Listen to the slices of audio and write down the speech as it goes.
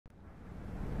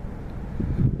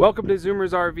Welcome to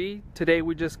Zoomers RV. Today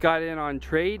we just got in on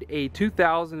trade a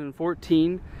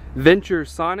 2014 Venture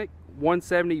Sonic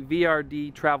 170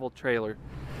 VRD travel trailer.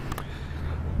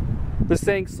 This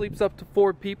thing sleeps up to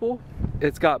 4 people.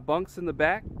 It's got bunks in the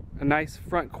back, a nice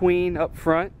front queen up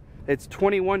front. It's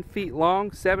 21 feet long,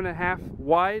 7.5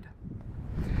 wide.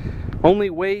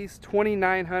 Only weighs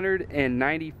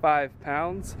 2,995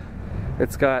 pounds.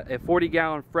 It's got a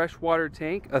 40-gallon freshwater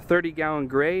tank, a 30-gallon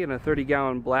gray, and a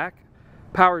 30-gallon black.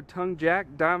 Powered tongue jack,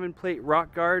 diamond plate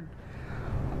rock guard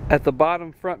at the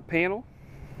bottom front panel,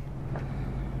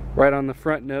 right on the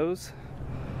front nose.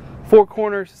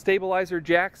 4-corner stabilizer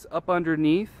jacks up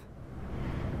underneath.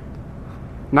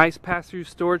 Nice pass-through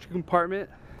storage compartment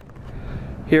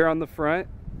here on the front.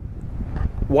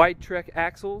 Wide Trek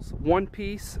axles,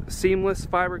 one-piece seamless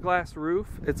fiberglass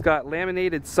roof. It's got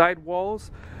laminated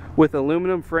sidewalls with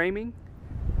aluminum framing.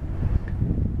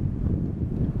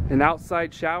 An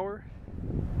outside shower.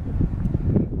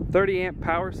 30 amp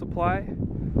power supply,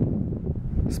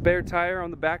 spare tire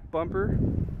on the back bumper,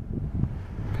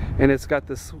 and it's got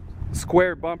this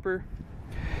square bumper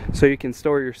so you can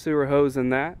store your sewer hose in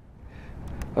that.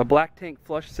 A black tank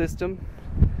flush system,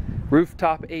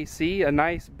 rooftop AC, a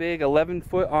nice big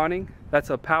 11-foot awning. That's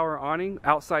a power awning,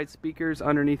 outside speakers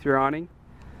underneath your awning.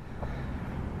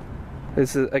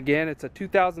 This is, again, it's a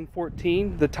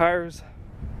 2014. The tires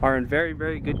are in very,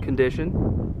 very good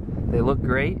condition. They look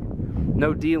great.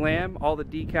 No D-lam, all the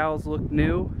decals look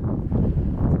new.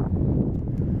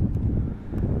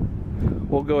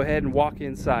 We'll go ahead and walk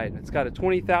inside. It's got a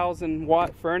 20,000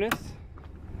 watt furnace,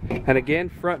 and again,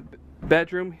 front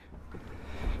bedroom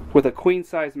with a queen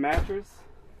size mattress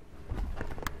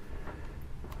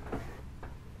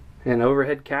and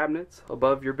overhead cabinets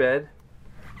above your bed.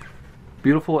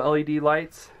 Beautiful LED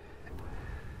lights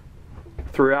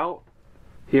throughout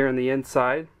here on the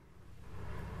inside.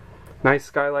 Nice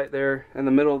skylight there in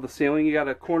the middle of the ceiling. You got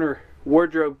a corner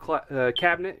wardrobe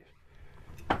cabinet.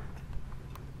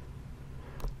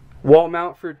 Wall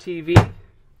mount for TV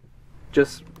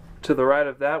just to the right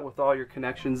of that with all your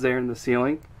connections there in the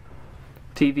ceiling.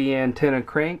 TV antenna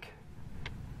crank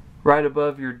right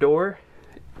above your door.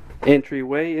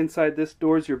 Entryway. Inside this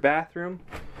door is your bathroom.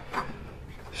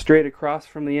 Straight across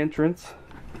from the entrance.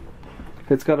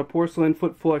 It's got a porcelain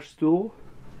foot flush stool.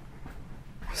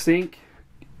 Sink.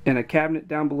 And a cabinet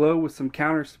down below with some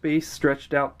counter space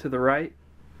stretched out to the right.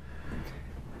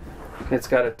 It's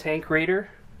got a tank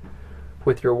reader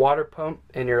with your water pump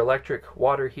and your electric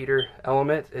water heater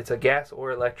element. It's a gas or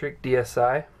electric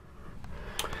DSI.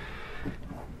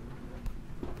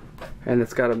 And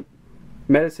it's got a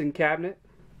medicine cabinet,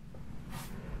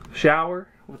 shower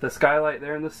with a skylight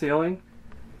there in the ceiling,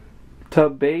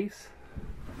 tub base,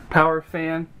 power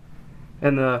fan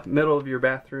in the middle of your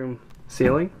bathroom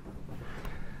ceiling.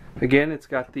 Again, it's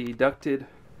got the ducted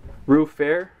roof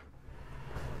air,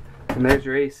 and there's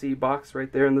your AC box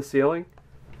right there in the ceiling.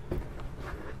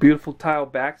 Beautiful tile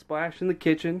backsplash in the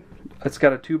kitchen. It's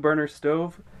got a 2-burner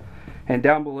stove, and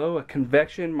down below a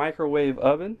convection microwave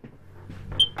oven.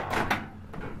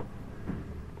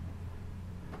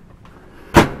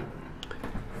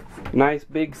 Nice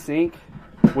big sink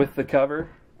with the cover.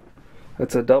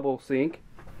 That's a double sink.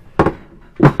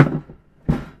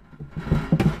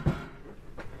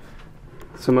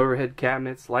 Some overhead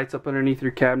cabinets, lights up underneath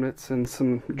your cabinets, and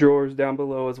some drawers down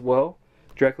below as well.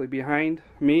 Directly behind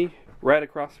me, right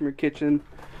across from your kitchen,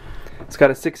 it's got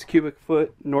a 6 cubic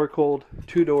foot Norcold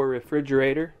 2-door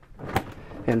refrigerator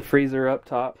and freezer up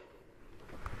top.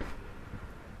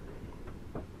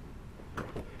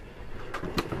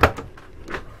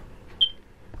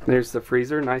 There's the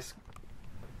freezer, nice,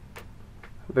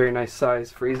 very nice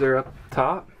size freezer up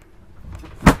top.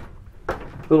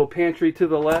 Little pantry to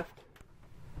the left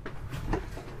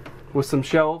with some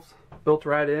shelves built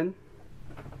right in.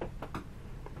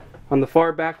 On the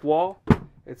far back wall,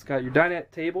 it's got your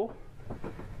dinette table,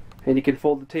 and you can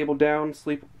fold the table down,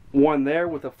 sleep one there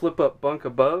with a flip-up bunk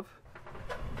above,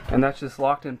 and that's just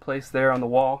locked in place there on the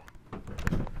wall.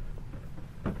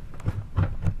 A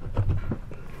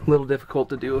little difficult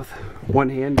to do with one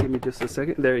hand. Give me just a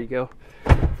second. There you go.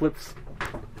 Flips,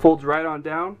 folds right on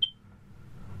down.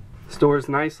 Stores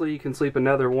nicely. You can sleep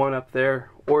another one up there,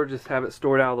 or just have it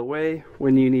stored out of the way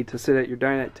when you need to sit at your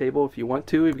dinette table if you want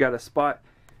to. We've got a spot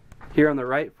here on the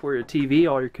right for your TV,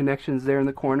 all your connections there in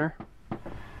the corner.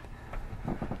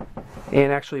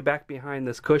 And actually back behind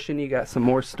this cushion you got some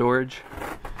more storage.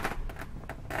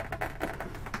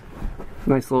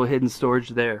 Nice little hidden storage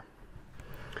there.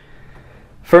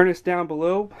 Furnace down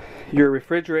below, your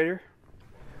refrigerator.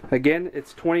 Again,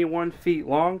 it's 21 feet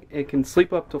long. It can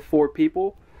sleep up to 4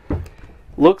 people.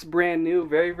 Looks brand new,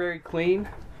 very, very clean.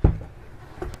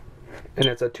 And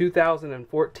it's a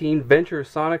 2014 Venture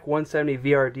Sonic 170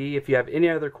 VRD. If you have any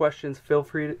other questions, feel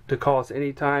free to call us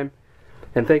anytime.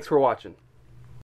 And thanks for watching.